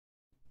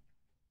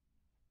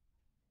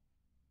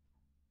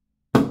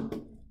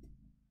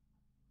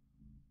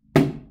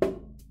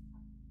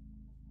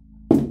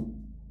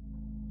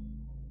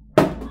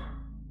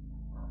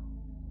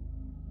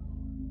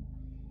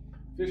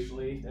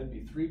Officially, that'd be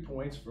 3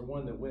 points for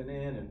one that went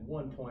in and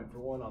 1 point for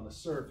one on the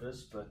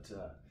surface, but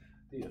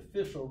the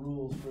official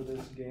rules for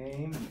this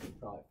game, you can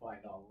probably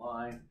find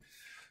online.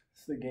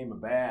 It's the game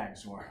of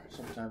bags, or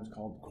sometimes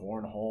called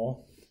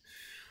cornhole.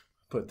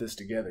 Put this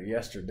together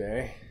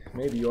yesterday.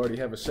 Maybe you already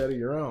have a set of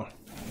your own.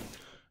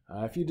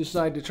 If you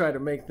decide to try to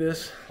make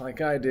this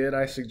like I did,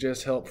 I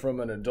suggest help from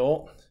an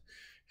adult.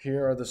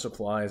 Here are the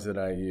supplies that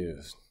I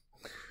used.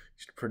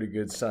 Just a pretty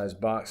good sized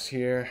box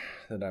here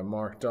that I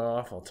marked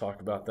off. I'll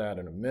talk about that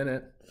in a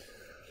minute.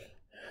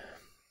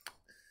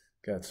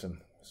 Got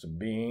some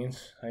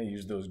beans. I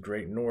used those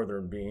Great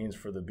Northern beans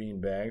for the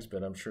bean bags,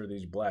 but I'm sure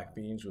these black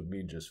beans would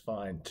be just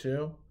fine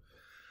too.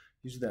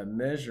 Use that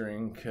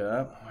measuring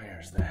cup.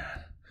 Where's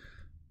that?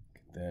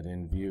 Get that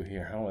in view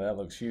here. Oh, that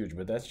looks huge,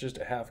 but that's just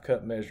a half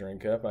cup measuring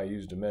cup I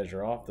used to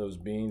measure off those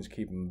beans,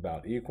 keep them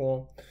about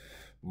equal.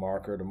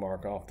 Marker to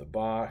mark off the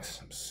box,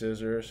 some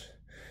scissors,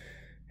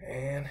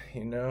 and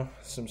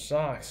some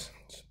socks.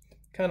 It's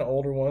kind of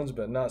older ones,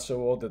 but not so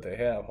old that they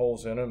have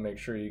holes in them. Make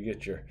sure you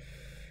get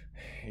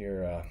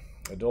your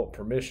adult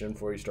permission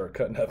before you start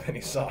cutting up any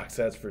socks,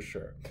 that's for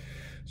sure.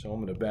 So I'm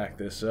going to back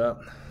this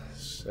up,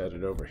 set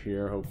it over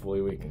here.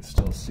 Hopefully we can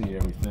still see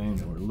everything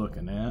that we're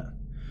looking at.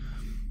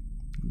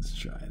 Let's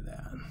try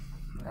that.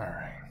 All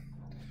right.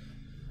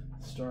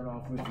 Start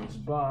off with this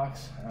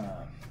box.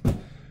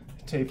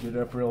 Taped it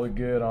up really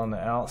good on the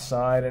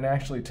outside, and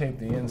actually taped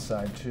the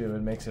inside too.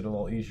 It makes it a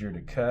little easier to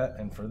cut.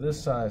 And for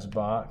this size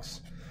box,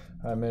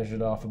 I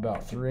measured off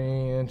about 3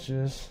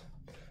 inches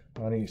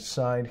on each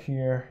side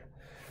here.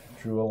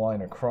 Drew a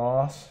line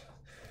across.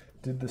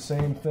 Did the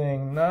same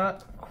thing,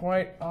 not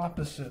quite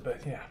opposite,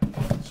 but yeah.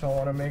 So I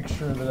want to make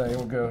sure that I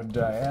will go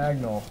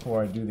diagonal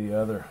before I do the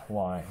other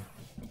line.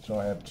 So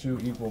I have 2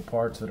 equal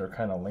parts that are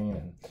kind of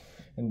leaning.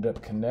 End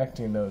up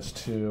connecting those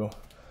 2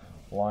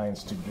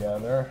 lines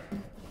together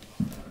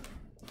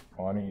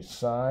on each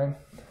side.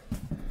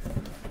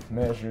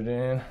 Measured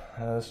in,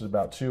 this is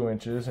about 2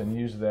 inches, and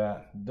used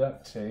that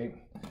duct tape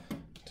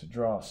to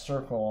draw a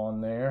circle on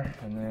there,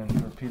 and then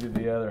repeated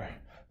the other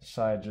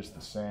side just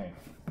the same.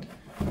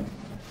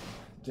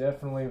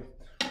 Definitely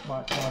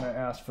might want to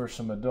ask for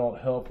some adult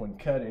help when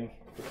cutting.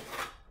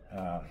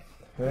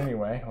 But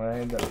anyway, when I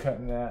end up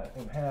cutting that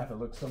in half, it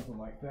looks something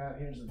like that.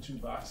 Here's the 2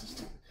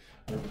 boxes,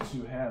 or the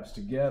 2 halves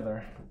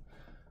together.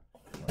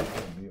 It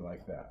would be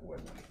like that,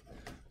 wouldn't it?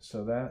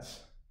 So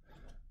that's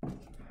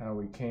how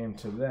we came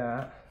to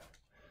that.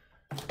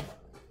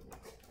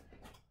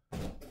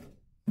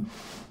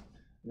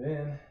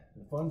 Then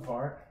the fun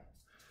part,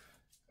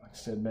 like I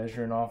said,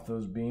 measuring off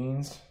those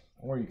beans,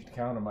 or you could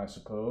count them, I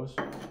suppose.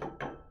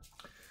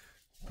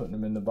 Putting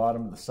them in the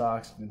bottom of the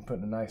socks and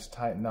putting a nice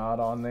tight knot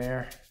on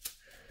there.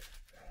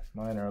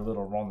 Mine are a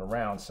little on the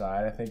round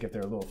side. I think if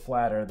they're a little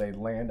flatter, they'd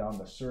land on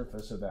the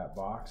surface of that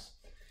box.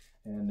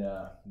 And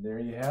there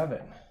you have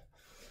it.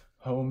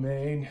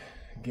 Homemade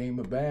game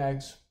of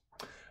bags.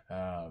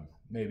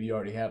 Maybe you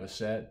already have a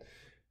set.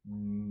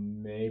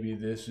 Maybe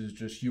this is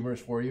just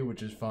humorous for you,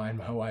 which is fine.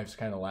 My wife's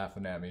kind of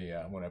laughing at me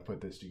when I put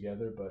this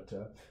together, but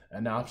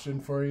an option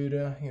for you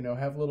to,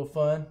 have a little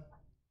fun,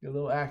 get a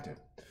little active.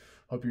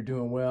 Hope you're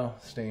doing well,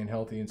 staying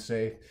healthy and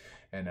safe,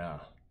 and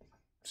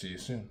see you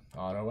soon.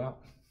 Auto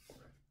out.